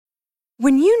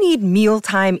When you need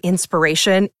mealtime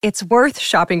inspiration, it's worth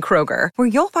shopping Kroger, where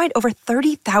you'll find over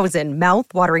 30,000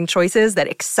 mouth-watering choices that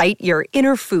excite your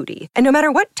inner foodie. And no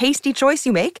matter what tasty choice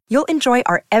you make, you'll enjoy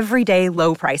our everyday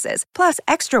low prices, plus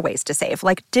extra ways to save,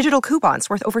 like digital coupons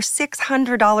worth over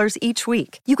 $600 each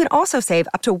week. You can also save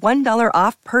up to $1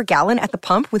 off per gallon at the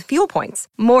pump with fuel points.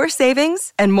 More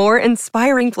savings and more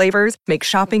inspiring flavors make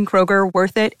shopping Kroger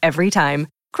worth it every time.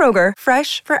 Kroger,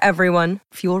 fresh for everyone.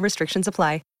 Fuel restrictions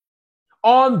apply.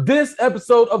 On this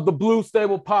episode of the Blue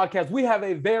Stable Podcast, we have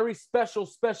a very special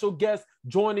guest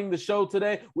joining the show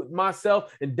today with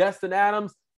myself and Destin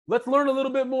Adams. Let's learn a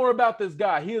little bit more about this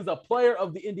guy. He is a player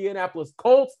of the Indianapolis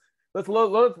Colts. Let's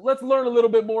learn a little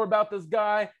bit more about this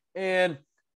guy, and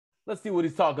let's see what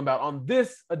he's talking about on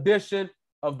this edition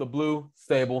of the Blue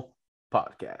Stable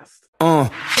Podcast.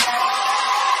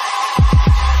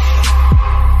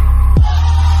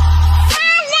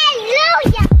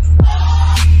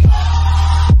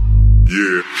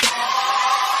 Yeah.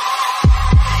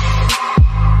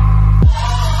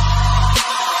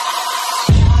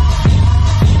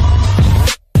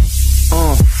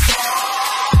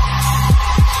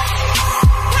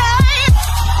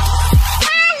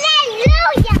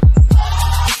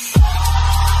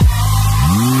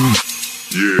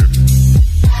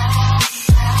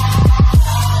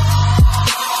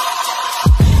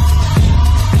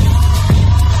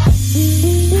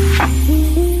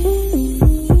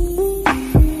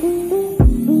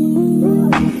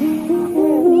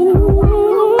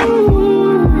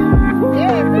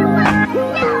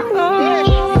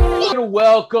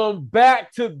 Welcome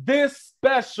back to this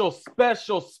special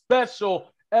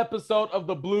episode of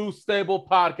the Blue Stable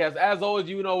Podcast. As always,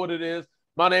 you know what it is.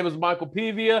 My name is Michael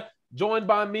Pevia. Joined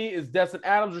by me is Destin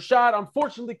Adams. Rashad,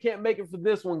 unfortunately, can't make it for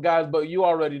this one, guys, but you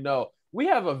already know. We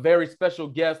have a very special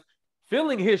guest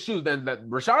filling his shoes. And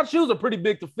Rashad's shoes are pretty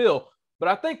big to fill, but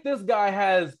I think this guy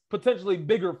has potentially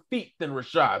bigger feet than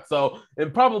Rashad. So,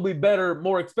 and probably better,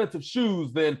 more expensive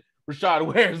shoes than Rashad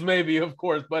wears, maybe, of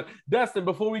course. But Destin,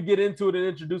 before we get into it and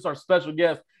introduce our special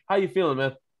guest, how you feeling,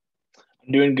 man?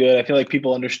 I'm doing good. I feel like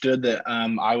people understood that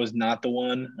I was not the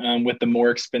one with the more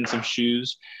expensive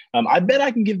shoes. I bet I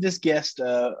can give this guest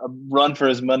a run for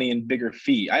his money in bigger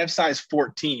feet. I have size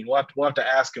 14. We'll have to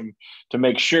ask him to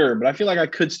make sure, but I feel like I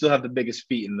could still have the biggest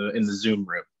feet in the Zoom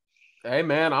room. Hey,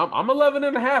 man, I'm 11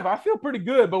 and a half. I feel pretty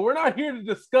good, but we're not here to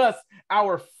discuss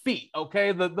our feet,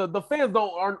 okay? The fans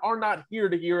are not here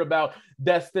to hear about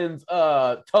Destin's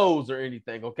toes or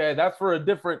anything, okay? That's for a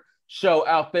different show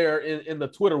out there in the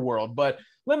Twitter world. But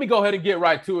let me go ahead and get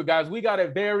right to it, guys. We got a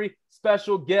very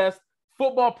special guest,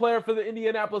 football player for the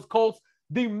Indianapolis Colts,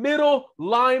 the middle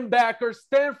linebacker,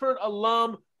 Stanford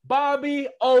alum, Bobby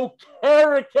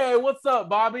Okereke. What's up,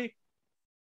 Bobby?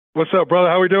 What's up, brother?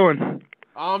 How we doing?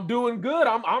 I'm doing good.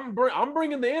 I'm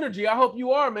bringing the energy. I hope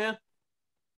you are, man.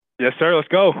 Yes, sir. Let's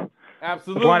go.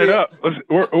 Absolutely. Let's line it up.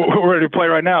 We're ready to play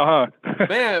right now, huh?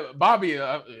 Man, Bobby,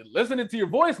 listening to your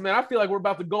voice, man, I feel like we're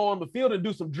about to go on the field and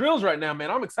do some drills right now,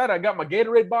 man. I'm excited. I got my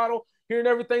Gatorade bottle here and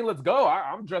everything. Let's go.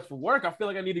 I'm dressed for work. I feel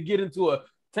like I need to get into a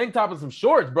tank top and some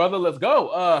shorts, brother. Let's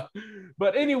go.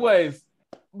 But anyways,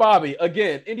 Bobby,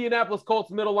 again, Indianapolis Colts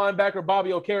middle linebacker Bobby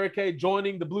Okereke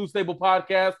joining the Blue Stable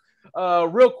Podcast.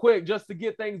 Real quick, just to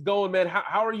get things going, man,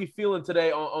 how are you feeling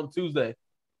today on Tuesday?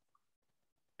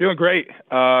 Feeling great.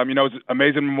 It's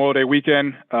amazing Memorial Day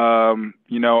weekend. Honor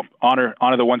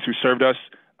the ones who served us.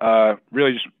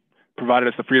 Really just provided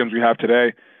us the freedoms we have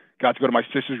today. Got to go to my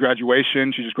sister's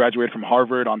graduation. She just graduated from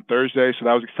Harvard on Thursday, so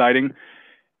that was exciting.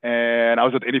 And I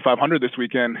was at the Indy 500 this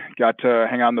weekend. Got to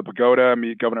hang out in the pagoda,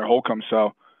 meet Governor Holcomb.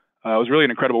 So it was really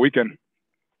an incredible weekend.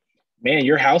 Man,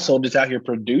 your household is out here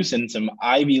producing some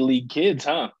Ivy League kids,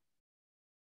 huh?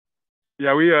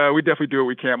 Yeah, we definitely do what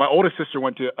we can. My oldest sister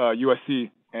went to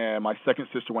USC, and my second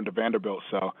sister went to Vanderbilt.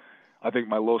 So I think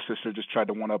my little sister just tried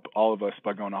to one-up all of us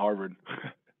by going to Harvard.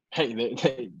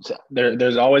 Hey,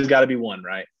 there's always got to be one,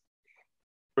 right?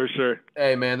 For sure.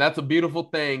 Hey, man, that's a beautiful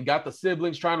thing. Got the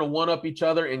siblings trying to one-up each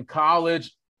other in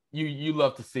college. You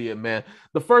love to see it, man.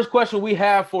 The first question we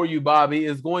have for you, Bobby,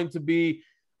 is going to be,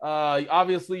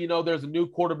 obviously, there's a new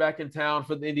quarterback in town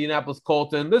for the Indianapolis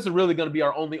Colts, and this is really going to be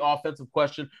our only offensive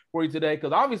question for you today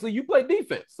because obviously you play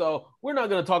defense, so we're not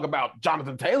going to talk about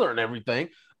Jonathan Taylor and everything,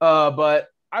 but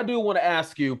I do want to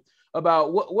ask you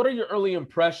about what are your early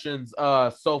impressions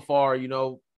so far,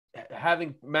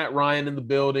 having Matt Ryan in the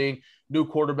building, new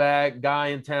quarterback, guy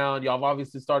in town. Y'all have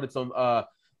obviously started some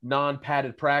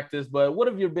non-padded practice, but what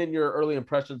have been your early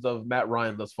impressions of Matt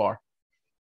Ryan thus far?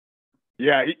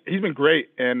 Yeah, he's been great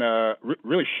and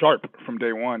really sharp from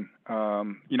day one.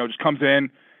 Just comes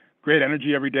in, great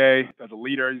energy every day as a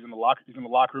leader. He's in the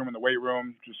locker room, in the weight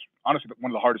room, just honestly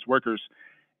one of the hardest workers.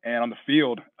 And on the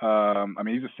field, I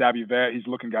mean, he's a savvy vet. He's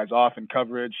looking guys off in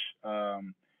coverage.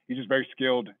 He's just very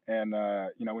skilled. And,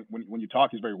 you know, when you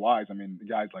talk, he's very wise. I mean, the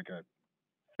guy's like a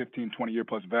 15, 20-year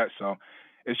plus vet. So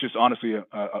it's just honestly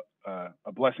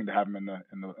a blessing to have him in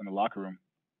the locker room.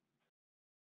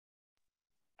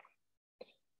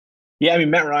 Yeah, I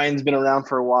mean, Matt Ryan's been around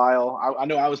for a while. I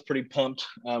know I was pretty pumped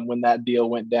when that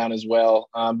deal went down as well.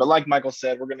 But like Michael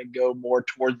said, we're going to go more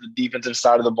towards the defensive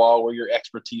side of the ball where your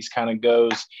expertise kind of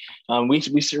goes. We're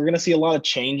going to see a lot of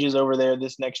changes over there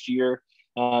this next year.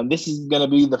 This is going to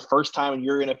be the first time in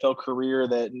your NFL career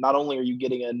that not only are you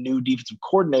getting a new defensive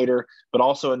coordinator, but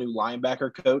also a new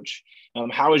linebacker coach.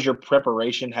 How has your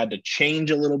preparation had to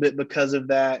change a little bit because of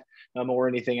that or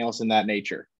anything else in that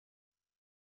nature?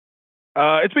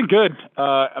 It's been good.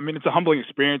 I mean, it's a humbling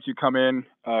experience. You come in,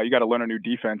 you got to learn a new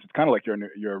defense. It's kind of like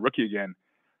you're a rookie again.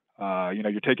 You know,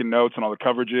 you're taking notes on all the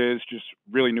coverages, just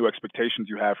really new expectations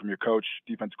you have from your coach,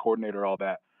 defense coordinator, all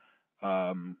that.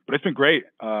 But it's been great.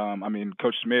 I mean,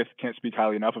 Coach Smith, can't speak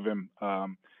highly enough of him.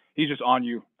 He's just on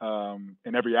you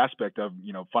in every aspect of,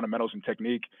 you know, fundamentals and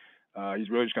technique. He's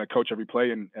really just going to coach every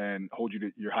play and hold you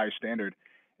to your highest standard.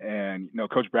 And, you know,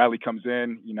 Coach Bradley comes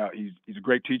in, you know, he's a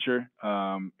great teacher.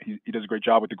 He does a great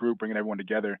job with the group, bringing everyone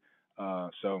together.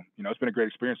 So, you know, it's been a great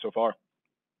experience so far.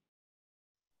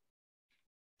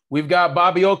 We've got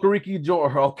Bobby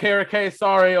Okereke.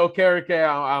 Sorry, Okereke.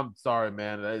 I'm sorry,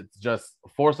 man. It's just a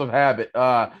force of habit.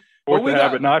 Force of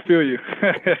habit. No, I feel you.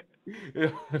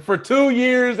 For 2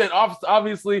 years, and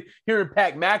obviously hearing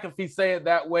Pat McAfee say it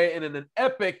that way, and in an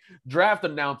epic draft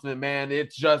announcement, man,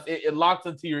 it's just it locks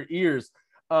into your ears.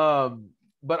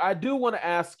 But I do want to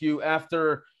ask you,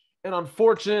 after an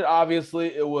unfortunate,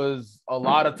 obviously, it was a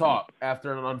lot of talk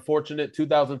after an unfortunate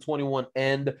 2021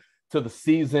 end to the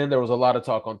season. There was a lot of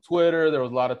talk on Twitter. There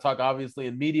was a lot of talk, obviously,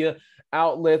 in media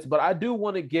outlets. But I do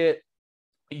want to get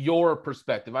your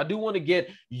perspective. I do want to get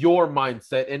your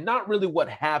mindset, and not really what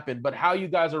happened, but how you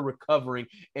guys are recovering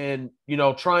and, you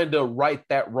know, trying to right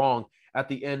that wrong at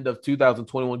the end of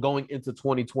 2021 going into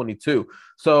 2022.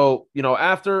 So, you know,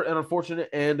 after an unfortunate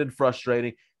end and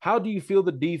frustrating, how do you feel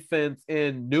the defense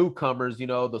in newcomers, you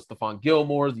know, the Stephon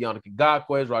Gilmores, the Yannick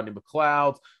Ngakwe's, Rodney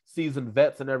McLeod's, seasoned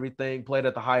vets and everything, played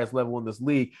at the highest level in this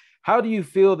league? How do you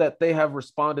feel that they have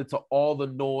responded to all the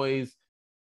noise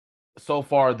so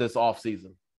far this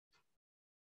offseason?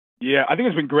 Yeah, I think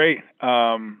it's been great.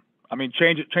 I mean,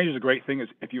 change is a great thing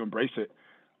if you embrace it.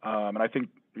 And I think,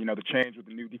 you know, the change with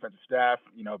the new defensive staff,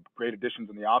 you know, great additions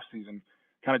in the offseason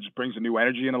kind of just brings a new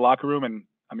energy in the locker room. And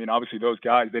I mean, obviously those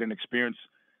guys, they didn't experience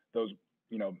those,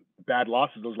 you know, bad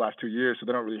losses those last 2 years, so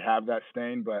they don't really have that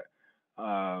stain. But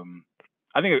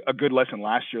I think a good lesson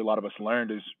last year a lot of us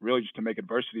learned is really just to make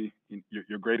adversity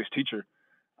your greatest teacher.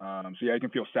 So yeah, you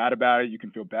can feel sad about it, you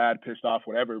can feel bad, pissed off,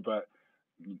 whatever, but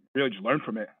really just learn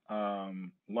from it.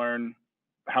 Learn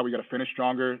how we got to finish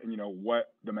stronger, and you know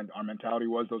what our mentality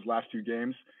was those last 2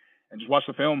 games, and just watch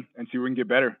the film and see where we can get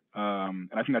better. And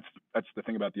I think that's the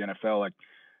thing about the NFL. Like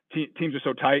teams are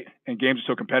so tight and games are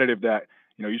so competitive that,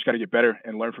 you know, you just got to get better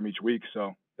and learn from each week.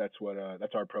 So that's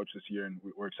our approach this year, and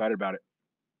we're excited about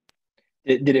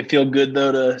it. Did it feel good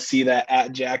though to see that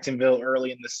at Jacksonville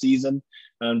early in the season,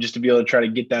 just to be able to try to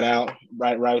get that out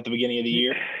right at the beginning of the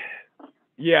year?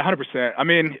 Yeah, 100%. I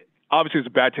mean, obviously it's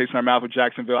a bad taste in our mouth with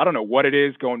Jacksonville. I don't know what it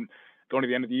is going to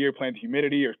the end of the year, playing the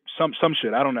humidity or some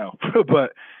shit. I don't know,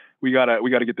 but we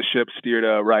gotta get the ship steered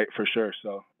right for sure.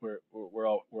 So we're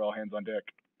all hands on deck.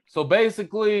 So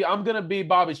basically, I'm gonna be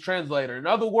Bobby's translator. In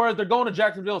other words, they're going to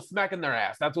Jacksonville and smacking their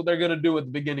ass. That's what they're gonna do at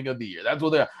the beginning of the year. That's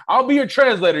what they're. I'll be your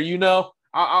translator. You know,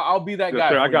 I'll be that guy.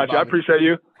 Sir, I got you. I appreciate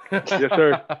you. Yes,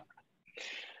 sir.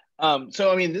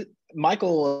 So I mean,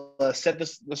 Michael set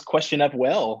this question up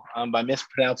well by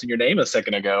mispronouncing your name a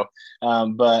second ago.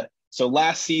 But so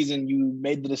last season, you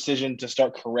made the decision to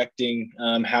start correcting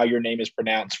how your name is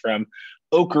pronounced from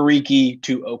Okereke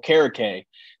to Okereke.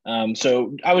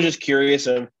 So I was just curious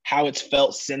of how it's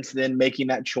felt since then, making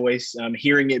that choice,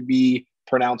 hearing it be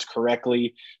pronounced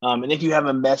correctly. And if you have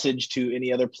a message to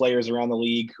any other players around the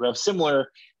league who have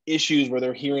similar issues where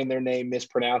they're hearing their name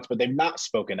mispronounced, but they've not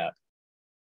spoken up.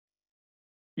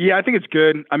 Yeah, I think it's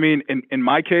good. I mean, in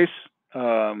my case, you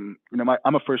know,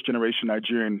 I'm a first generation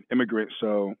Nigerian immigrant.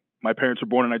 So my parents were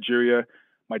born in Nigeria.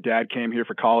 My dad came here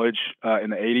for college in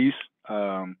the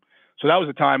 80s. So that was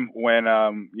the time when,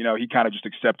 you know, he kind of just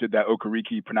accepted that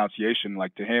Okereke pronunciation.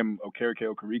 Like to him,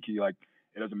 Okereke, like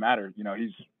it doesn't matter. You know,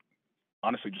 he's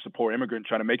honestly just a poor immigrant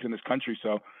trying to make it in this country.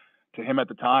 So to him at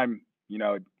the time, you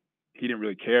know, he didn't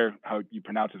really care how you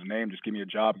pronounce his name. Just give me a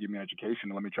job, give me an education,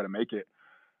 and let me try to make it.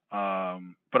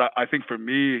 But I think for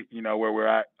me, where we're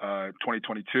at,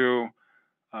 2022,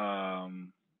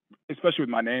 especially with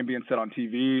my name being said on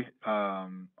TV, I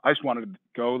just wanted to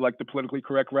go like the politically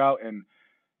correct route and,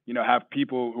 have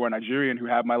people who are Nigerian who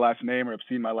have my last name or have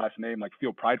seen my last name, like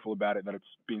feel prideful about it, that it's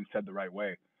being said the right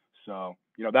way. So,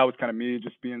 that was kind of me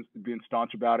just being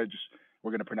staunch about it. Just,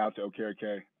 we're going to pronounce it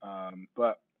Okereke.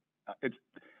 But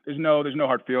there's no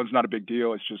hard feelings. It's not a big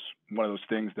deal. It's just one of those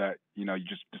things that, you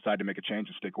just decide to make a change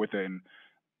and stick with it. And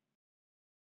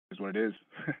is what it is.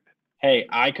 Hey,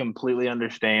 I completely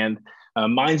understand.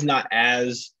 Mine's not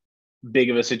as big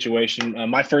of a situation.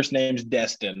 My first name's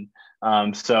Destin.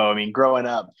 So, I mean, growing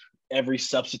up, every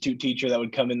substitute teacher that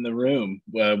would come in the room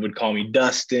would call me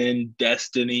Dustin,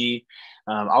 Destiny.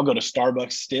 I'll go to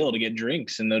Starbucks still to get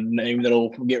drinks, and the name that'll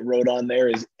get wrote on there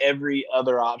is every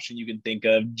other option you can think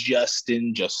of: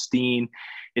 Justin, Justine.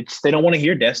 They don't want to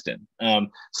hear Destin.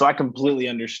 So I completely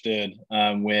understood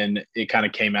when it kind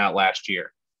of came out last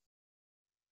year.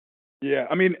 Yeah,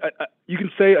 I mean, you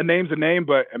can say a name's a name,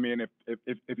 but I mean,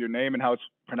 if your name and how it's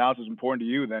pronounced is important to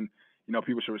you, then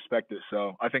people should respect it.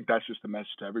 So I think that's just the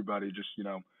message to everybody. Just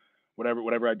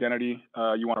whatever identity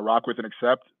you want to rock with and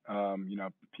accept,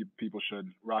 people should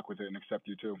rock with it and accept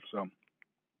you too. So.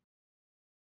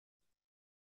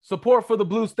 Support for the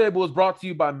Blue Stable is brought to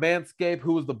you by Manscaped,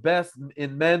 who is the best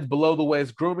in men's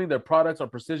below-the-waist grooming. Their products are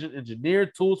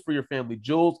precision-engineered tools for your family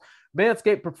jewels.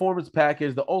 Manscaped Performance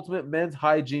Package, the ultimate men's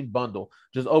hygiene bundle.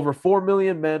 Just over 4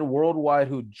 million men worldwide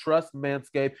who trust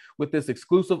Manscaped with this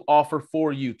exclusive offer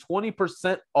for you.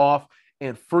 20% off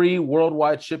and free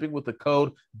worldwide shipping with the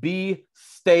code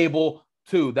BSTABLE2.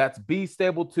 That's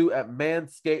BSTABLE2 at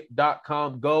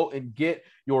manscaped.com. Go and get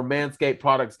your Manscaped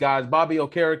products, guys. Bobby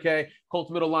Okereke,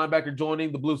 Colts middle linebacker,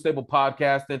 joining the Blue Stable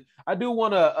podcast. And I do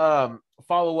want to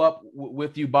follow up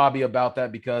with you, Bobby, about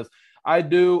that, because I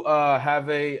do have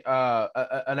an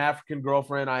African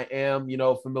girlfriend. I am,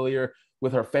 familiar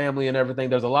with her family and everything.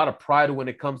 There's a lot of pride when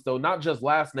it comes to not just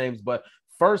last names, but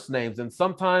first names. And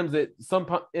sometimes it's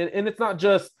not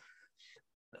just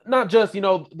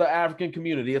the African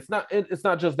community. It's not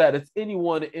just that. It's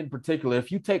anyone in particular.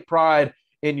 If you take pride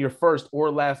in your first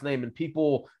or last name and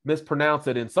people mispronounce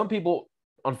it, and some people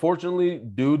unfortunately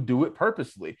do it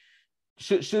purposely.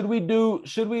 Should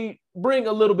we bring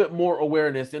a little bit more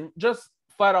awareness and just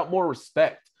flat out more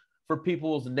respect for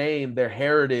people's name, their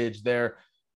heritage, their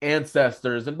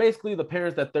ancestors, and basically the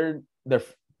parents that their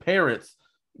parents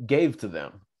gave to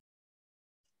them?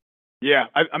 Yeah,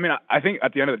 I mean, I think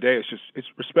at the end of the day, it's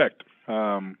respect.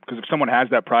 Because if someone has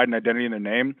that pride and identity in their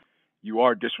name, you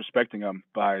are disrespecting them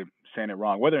by saying it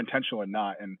wrong, whether intentional or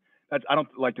not. And I don't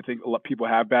like to think a lot of people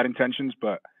have bad intentions,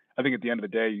 but I think at the end of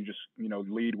the day, you just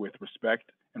lead with respect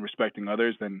and respecting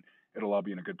others, then it'll all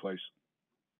be in a good place.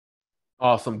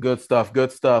 Awesome. Good stuff.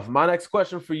 Good stuff. My next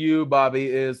question for you, Bobby,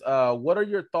 is what are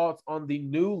your thoughts on the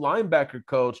new linebacker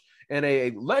coach, and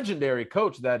a legendary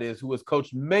coach, that is, who has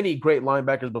coached many great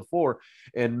linebackers before?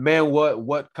 And man,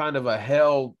 what kind of a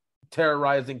hell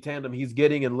terrorizing tandem he's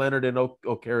getting in Leonard and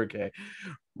Okereke.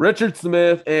 Richard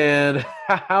Smith, and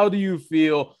how do you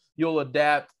feel you'll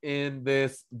adapt in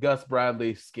this Gus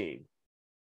Bradley scheme?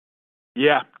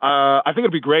 Yeah, I think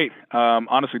it'll be great.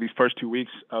 Honestly, these first 2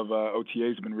 weeks of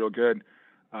OTAs have been real good.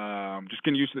 Just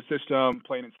getting used to the system,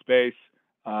 playing in space,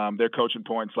 their coaching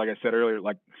points. Like I said earlier,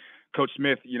 like Coach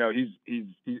Smith,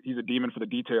 he's a demon for the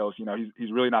details.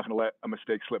 He's really not going to let a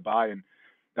mistake slip by, and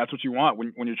that's what you want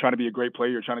when you're trying to be a great player.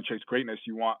 You're trying to chase greatness.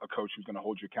 You want a coach who's going to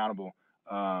hold you accountable.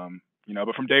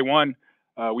 But from day one,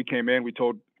 we came in. We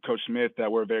told Coach Smith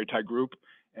that we're a very tight group.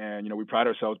 And, we pride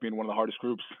ourselves being one of the hardest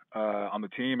groups on the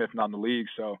team, if not in the league.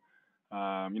 So,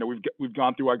 we've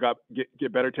gone through our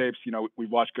get better tapes. We've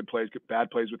watched good plays,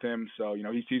 bad plays with him. So,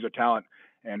 he sees our talent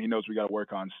and he knows we got to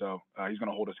work on. So he's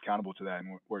going to hold us accountable to that.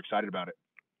 And we're excited about it.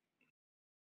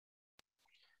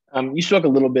 You spoke a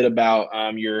little bit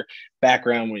about your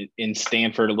background in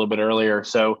Stanford a little bit earlier.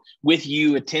 So with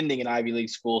you attending an Ivy League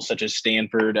school such as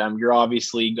Stanford, you're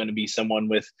obviously going to be someone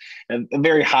with a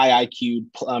very high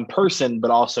IQ person,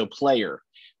 but also player.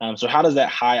 So how does that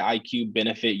high IQ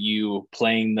benefit you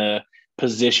playing the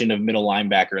position of middle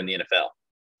linebacker in the NFL?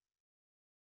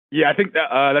 Yeah, I think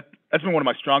that's been one of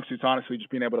my strong suits, honestly, just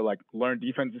being able to learn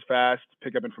defenses fast,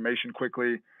 pick up information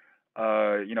quickly,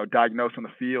 diagnose on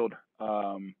the field.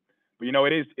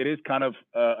 But it is kind of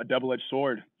a double-edged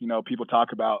sword. People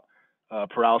talk about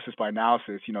paralysis by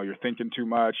analysis. You're thinking too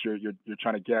much. You're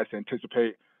trying to guess,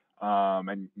 anticipate,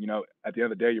 and at the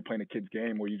end of the day, you're playing a kid's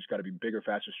game where you just got to be bigger,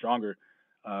 faster, stronger.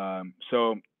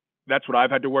 So that's what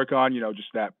I've had to work on, just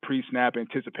that pre-snap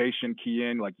anticipation, key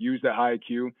in, like use that high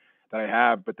IQ that I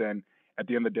have. But then at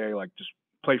the end of the day, like just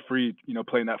play free,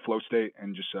 play in that flow state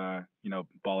and just,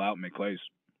 ball out and make plays.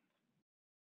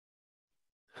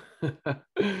 And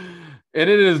it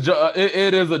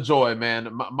is a joy,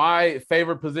 man. My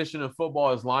favorite position in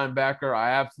football is linebacker.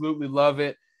 I absolutely love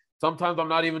it. Sometimes I'm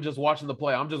not even just watching the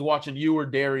play. I'm just watching you or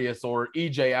Darius or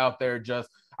EJ out there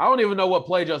I don't even know what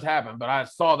play just happened, but I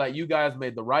saw that you guys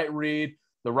made the right read,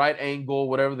 the right angle,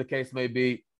 whatever the case may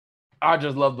be. I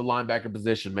just love the linebacker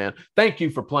position, man. Thank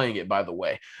you for playing it, by the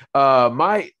way.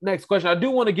 My next question, I do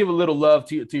want to give a little love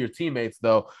to your teammates,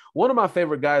 though. One of my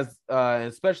favorite guys,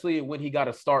 especially when he got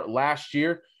a start last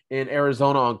year in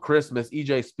Arizona on Christmas,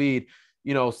 EJ Speed,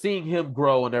 seeing him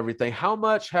grow and everything. How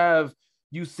much have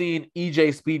you seen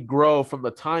EJ Speed grow from the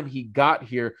time he got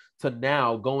here to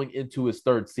now going into his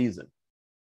third season?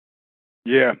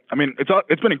 Yeah, I mean,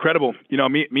 it's been incredible.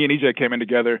 Me and EJ came in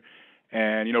together,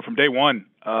 and from day one,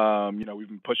 we've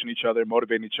been pushing each other,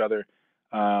 motivating each other.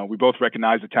 We both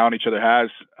recognize the talent each other has.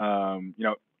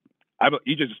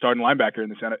 EJ's a starting linebacker in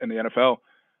the NFL.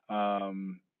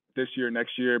 This year,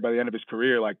 next year, by the end of his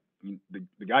career, like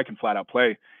the guy can flat out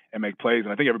play and make plays.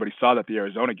 And I think everybody saw that the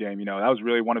Arizona game. That was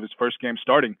really one of his first games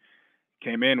starting.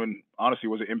 Came in when honestly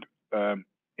was an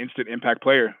instant impact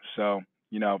player. So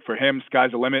for him,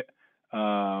 sky's the limit.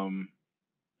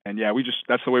 And yeah,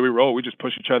 that's the way we roll. We just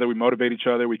push each other. We motivate each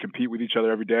other. We compete with each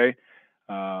other every day.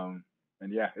 And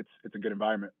yeah, it's a good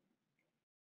environment.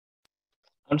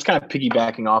 I'm just kind of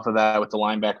piggybacking off of that with the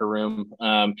linebacker room.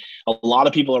 A lot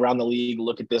of people around the league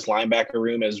look at this linebacker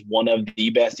room as one of the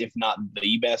best, if not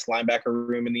the best linebacker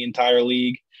room in the entire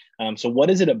league. So what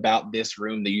is it about this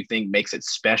room that you think makes it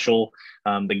special?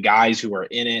 The guys who are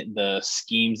in it, the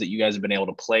schemes that you guys have been able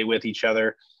to play with each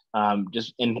other.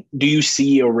 And do you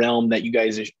see a realm that you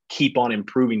guys keep on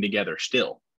improving together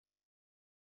still?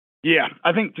 Yeah,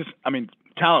 I think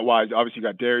talent-wise, obviously you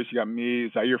got Darius, you got me,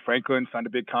 Zaire Franklin signed a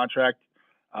big contract.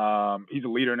 He's a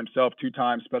leader in himself,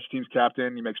 2-time special teams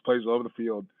captain. He makes plays all over the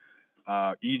field.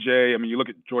 EJ, you look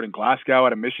at Jordan Glasgow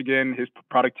out of Michigan, his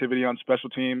productivity on special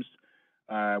teams.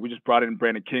 We just brought in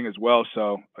Brandon King as well.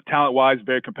 So talent-wise,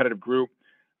 very competitive group.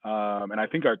 And I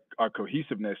think our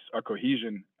cohesiveness, our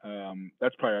cohesion,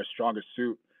 that's probably our strongest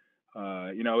suit.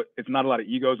 It's not a lot of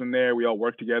egos in there. We all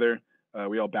work together.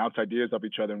 We all bounce ideas off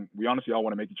each other. And we honestly all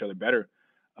want to make each other better.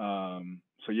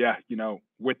 So yeah,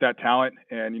 with that talent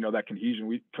and, that cohesion,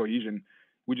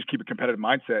 we just keep a competitive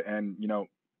mindset and,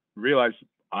 realize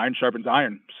iron sharpens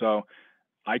iron. So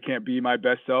I can't be my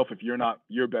best self if you're not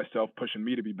your best self pushing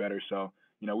me to be better. So,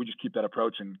 we just keep that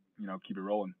approach and, keep it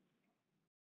rolling.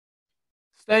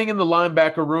 Staying in the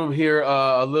linebacker room here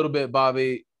a little bit,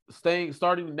 Bobby,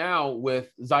 starting now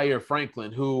with Zaire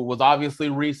Franklin, who was obviously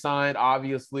re-signed,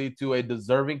 obviously to a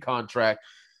deserving contract.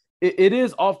 It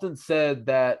is often said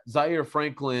that Zaire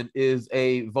Franklin is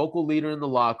a vocal leader in the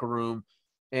locker room,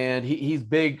 and he's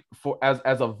big as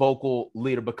a vocal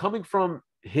leader. But coming from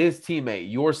his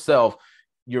teammate, yourself,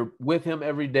 you're with him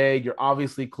every day. You're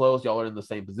obviously close. Y'all are in the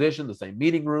same position, the same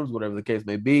meeting rooms, whatever the case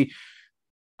may be.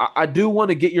 I do want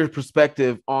to get your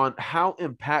perspective on how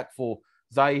impactful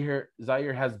Zaire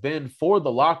has been for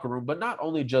the locker room, but not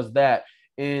only just that,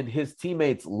 in his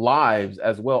teammates' lives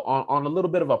as well, on a little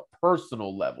bit of a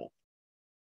personal level.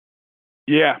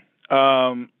 Yeah.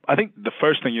 I think the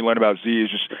first thing you learn about Z is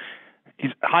just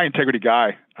he's a high integrity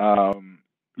guy.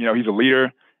 He's a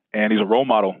leader and he's a role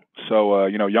model. So,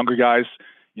 younger guys,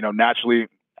 naturally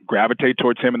gravitate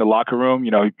towards him in the locker room.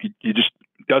 He just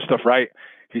does stuff right.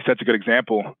 He sets a good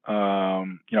example.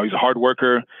 He's a hard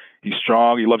worker. He's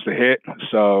strong. He loves to hit.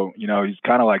 So, he's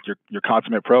kind of like your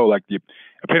consummate pro, like the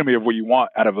epitome of what you want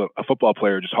out of a football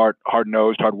player, just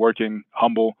hard-nosed, hard-working,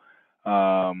 humble.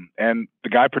 And the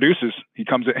guy produces. He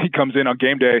comes in on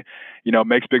game day,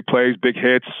 makes big plays, big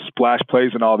hits, splash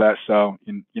plays and all that. So,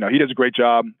 he does a great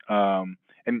job.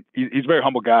 And he's a very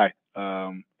humble guy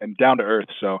and down to earth.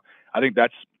 So I think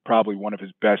that's probably one of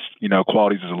his best,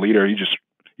 qualities as a leader.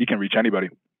 He can reach anybody.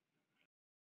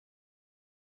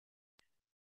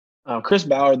 Chris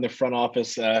Ballard in the front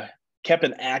office kept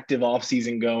an active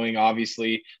offseason going.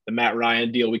 Obviously, the Matt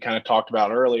Ryan deal we kind of talked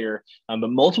about earlier, but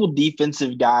multiple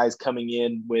defensive guys coming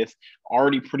in with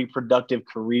already pretty productive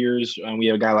careers. We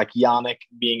have a guy like Yannick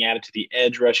being added to the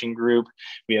edge rushing group.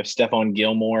 We have Stephon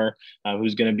Gilmore,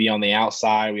 who's going to be on the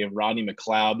outside. We have Rodney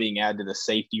McLeod being added to the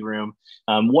safety room.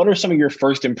 What are some of your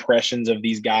first impressions of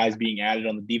these guys being added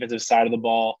on the defensive side of the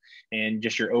ball, and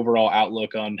just your overall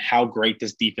outlook on how great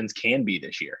this defense can be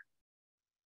this year?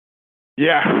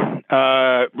 Yeah,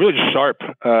 really just sharp.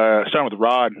 Starting with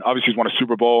Rod, obviously he's won a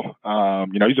Super Bowl.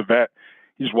 He's a vet.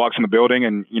 he just walks in the building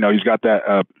and, he's got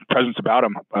that presence about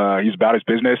him. He's about his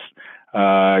business.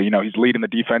 He's leading the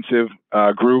defensive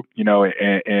group,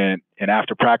 and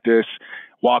after practice,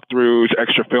 walkthroughs,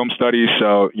 extra film studies.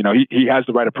 So, he has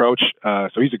the right approach.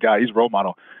 So he's a role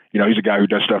model. He's a guy who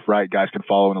does stuff right. Guys can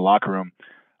follow in the locker room.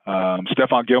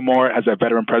 Stephon Gilmore has that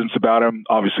veteran presence about him.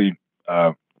 Obviously,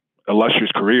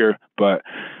 illustrious career, but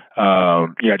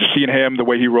just seeing him, the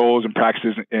way he rolls and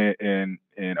practices in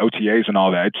OTAs and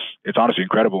all that, it's honestly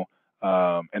incredible.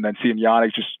 And then seeing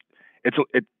Yannick,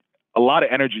 a lot of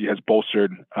energy has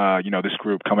bolstered, this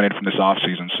group coming in from this off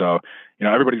season. So,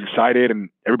 everybody's excited and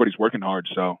everybody's working hard.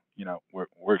 So,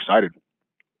 we're excited.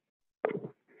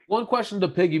 One question to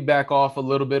piggyback off a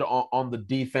little bit on the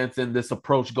defense and this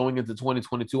approach going into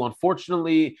 2022.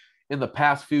 Unfortunately, in the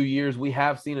past few years, we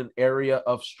have seen an area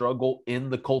of struggle in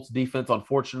the Colts defense,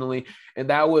 unfortunately, and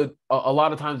that would a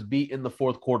lot of times be in the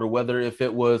fourth quarter, whether if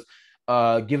it was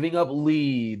giving up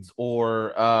leads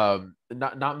or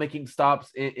not making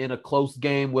stops in a close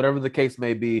game, whatever the case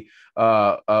may be,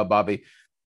 Bobby.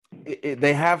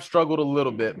 They have struggled a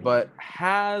little bit, but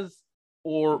has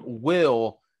or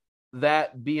will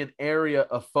that be an area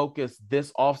of focus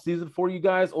this offseason for you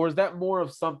guys? Or is that more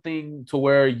of something to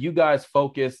where you guys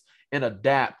focus and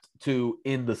adapt to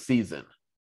in the season?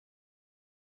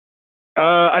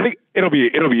 I think it'll be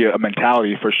a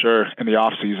mentality for sure in the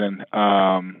offseason.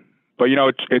 But,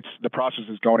 it's the process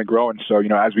is going and growing. So,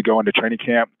 as we go into training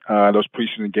camp, those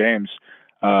preseason games,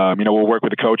 we'll work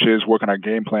with the coaches, work on our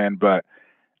game plan. But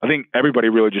I think everybody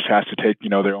really just has to take,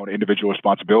 their own individual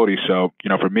responsibility. So,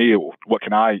 for me, what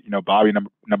can I, Bobby,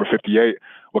 number 58,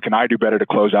 what can I do better to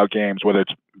close out games, whether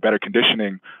it's better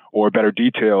conditioning or better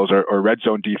details or red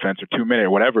zone defense or 2-minute or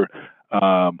whatever.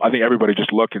 I think everybody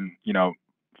just look and,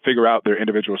 figure out their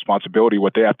individual responsibility,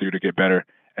 what they have to do to get better.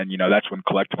 And, that's when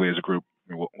collectively as a group,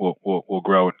 we'll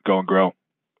grow and grow.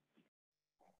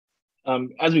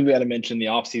 As we've got to mention, the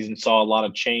offseason saw a lot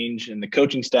of change, and the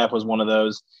coaching staff was one of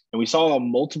those. And we saw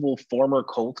multiple former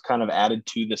Colts kind of added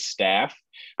to the staff.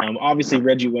 Obviously,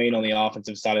 Reggie Wayne on the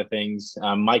offensive side of things,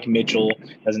 Mike Mitchell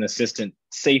as an assistant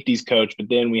safeties coach, but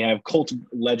then we have Colts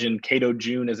legend Cato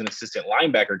June as an assistant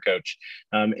linebacker coach.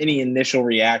 Any initial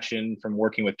reaction from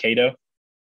working with Cato?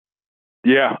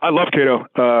 Yeah, I love Cato.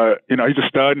 He's a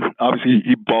stud. Obviously,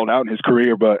 he balled out in his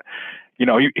career, but,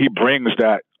 he brings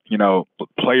that,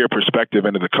 player perspective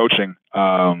into the coaching.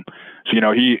 So,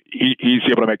 he's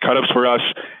able to make cut-ups for us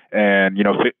and,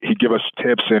 he'd give us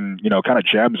tips and, kind of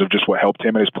gems of just what helped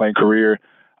him in his playing career.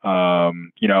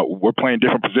 We're playing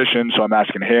different positions, so I'm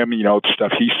asking him,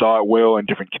 stuff he saw at will and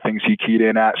different things he keyed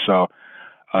in at. So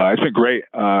it's been great.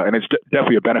 And it's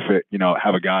definitely a benefit,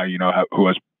 have a guy,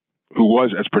 who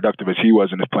was as productive as he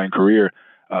was in his playing career.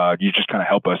 You just kind of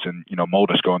help us and,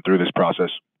 mold us going through this process.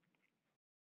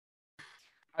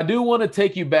 I do want to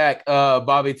take you back,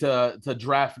 Bobby, to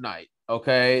draft night.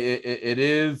 Okay, it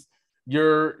is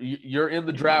you're in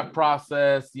the draft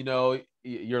process.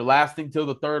 You're lasting till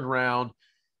the third round.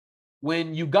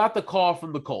 When you got the call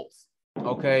from the Colts,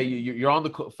 okay, you're on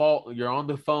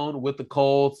the phone with the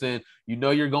Colts, and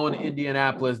you're going to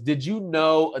Indianapolis. Did you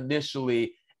know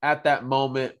initially at that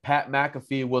moment Pat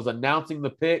McAfee was announcing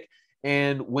the pick?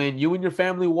 And when you and your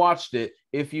family watched it,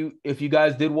 if you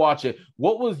guys did watch it,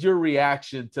 what was your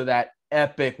reaction to that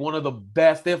epic, one of the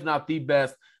best, if not the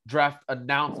best, draft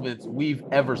announcements we've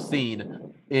ever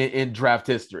seen in draft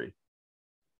history?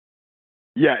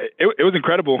 Yeah, it was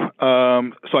incredible.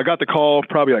 So I got the call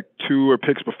probably like 2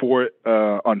 picks before it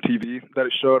on TV that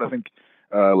it showed. I think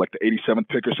like the 87th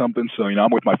pick or something. So,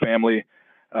 I'm with my family,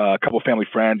 a couple of family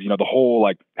friends. The whole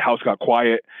house got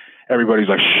quiet. Everybody's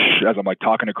like, shh, as I'm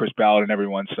talking to Chris Ballard and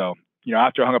everyone. So,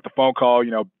 after I hung up the phone call,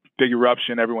 big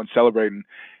eruption, everyone's celebrating.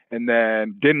 And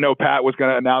then didn't know Pat was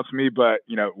going to announce me, but,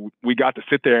 we got to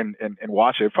sit there and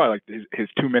watch it. Probably his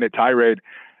 2-minute tirade,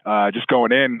 just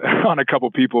going in on a couple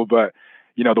people. But,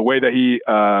 the way that he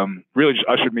really just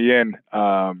ushered me in,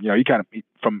 he kind of,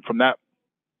 from that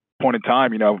point in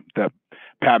time, that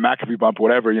Pat McAfee bump,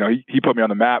 whatever, he put me on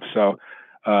the map. So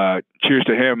cheers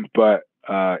to him. But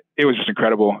it was just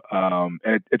incredible.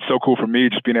 And it's so cool for me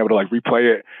just being able to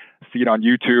replay it, see it on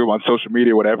YouTube, on social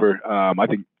media, whatever. I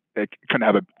think it couldn't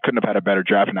have had a better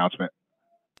draft announcement.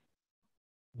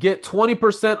 Get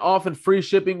 20% off and free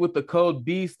shipping with the code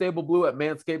BStableBlue at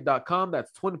manscaped.com.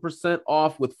 That's 20%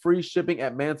 off with free shipping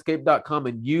at manscaped.com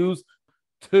and use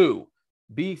 2.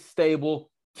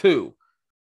 BStable2.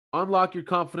 Unlock your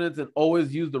confidence and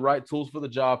always use the right tools for the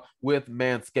job with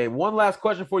Manscaped. One last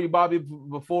question for you, Bobby,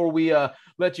 before we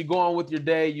let you go on with your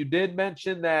day. You did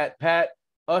mention that Pat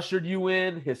ushered you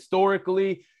in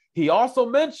historically. He also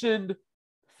mentioned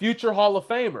future Hall of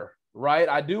Famer. right?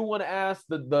 I do want to ask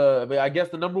I guess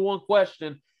the number one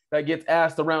question that gets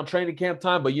asked around training camp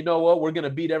time, but you know what? We're going to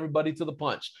beat everybody to the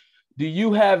punch. Do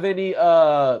you have any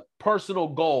personal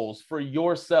goals for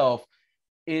yourself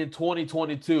in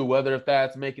 2022, whether if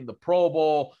that's making the Pro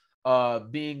Bowl,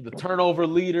 being the turnover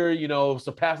leader,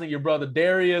 surpassing your brother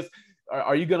Darius?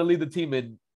 Are you going to lead the team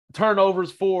in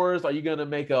turnovers for us? Are you going to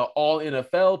make an all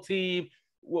NFL team?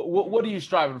 What are you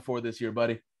striving for this year,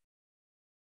 buddy?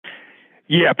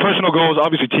 Yeah, personal goals,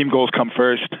 obviously team goals come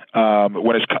first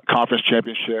when it's conference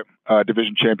championship,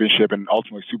 division championship, and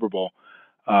ultimately Super Bowl.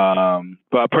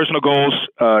 But personal goals,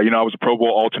 I was a Pro Bowl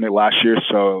alternate last year,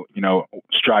 so,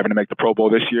 striving to make the Pro Bowl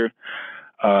this year,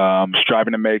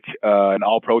 striving to make an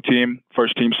all-pro team,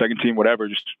 first team, second team, whatever.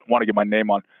 Just want to get my name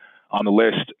on the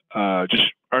list, just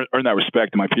earn that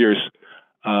respect to my peers.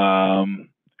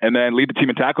 And then lead the team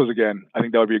in tackles again. I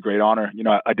think that would be a great honor.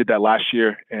 I did that last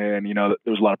year, and, there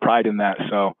was a lot of pride in that.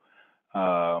 So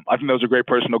I think those are great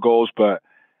personal goals. But,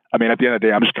 at the end of the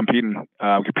day, I'm just competing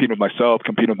with myself,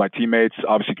 competing with my teammates,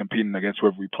 obviously competing against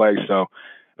whoever we play. So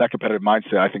that competitive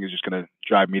mindset, I think, is just going to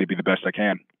drive me to be the best I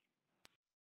can.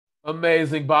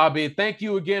 Amazing, Bobby. Thank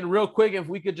you again. Real quick, if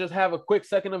we could just have a quick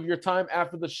second of your time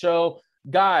after the show.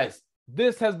 Guys,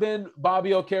 this has been Bobby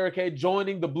Okereke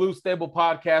joining the Blue Stable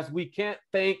podcast. We can't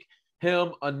thank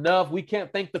him enough. We can't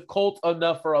thank the Colts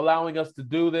enough for allowing us to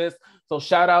do this. So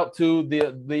shout out to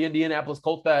the Indianapolis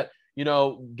Colts that,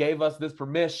 gave us this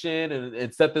permission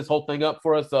and set this whole thing up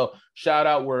for us. So shout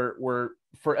out. We're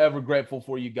forever grateful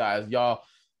for you guys. Y'all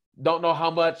don't know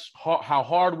how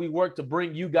hard we work to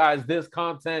bring you guys this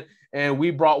content. And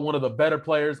we brought one of the better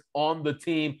players on the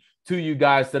team to you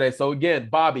guys today. So again,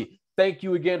 Bobby, thank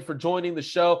you again for joining the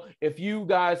show. If you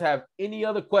guys have any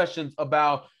other questions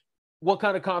about what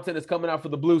kind of content is coming out for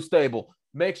the Blue Stable,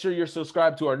 make sure you're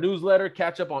subscribed to our newsletter,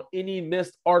 catch up on any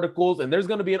missed articles. And there's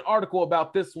going to be an article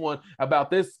about this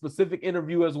specific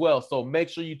interview as well. So make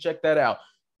sure you check that out.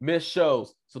 Missed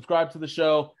shows, subscribe to the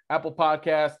show, Apple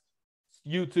Podcasts,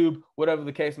 YouTube, whatever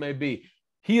the case may be.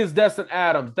 He is Destin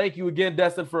Adams. Thank you again,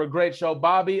 Destin, for a great show.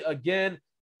 Bobby, again,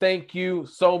 thank you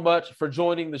so much for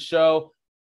joining the show.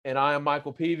 And I am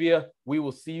Michael Pevia. We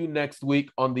will see you next week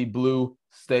on the Blue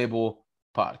Stable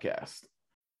podcast.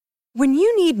 When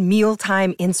you need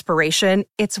mealtime inspiration,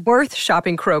 it's worth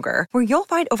shopping Kroger, where you'll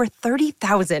find over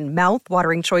 30,000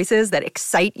 mouth-watering choices that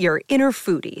excite your inner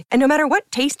foodie. And no matter what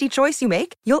tasty choice you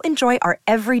make, you'll enjoy our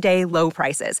everyday low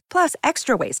prices, plus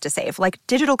extra ways to save, like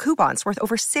digital coupons worth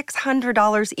over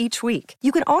 $600 each week.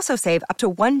 You can also save up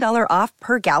to $1 off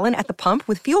per gallon at the pump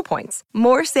with fuel points.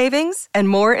 More savings and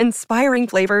more inspiring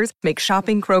flavors make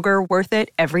shopping Kroger worth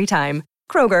it every time.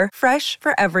 Kroger, fresh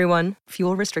for everyone.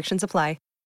 Fuel restrictions apply.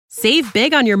 Save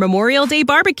big on your Memorial Day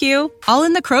barbecue, all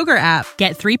in the Kroger app.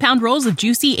 Get 3-pound rolls of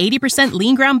juicy 80%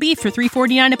 lean ground beef for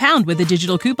 $3.49 a pound with a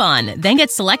digital coupon. Then get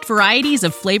select varieties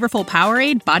of flavorful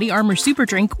Powerade, Body Armor Super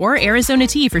Drink, or Arizona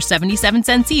tea for 77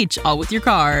 cents each, all with your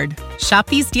card. Shop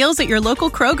these deals at your local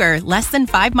Kroger, less than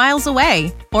 5 miles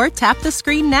away. Or tap the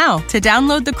screen now to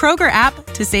download the Kroger app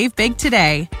to save big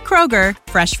today. Kroger,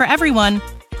 fresh for everyone.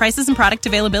 Prices and product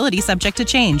availability subject to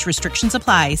change. Restrictions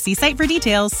apply. See site for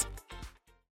details.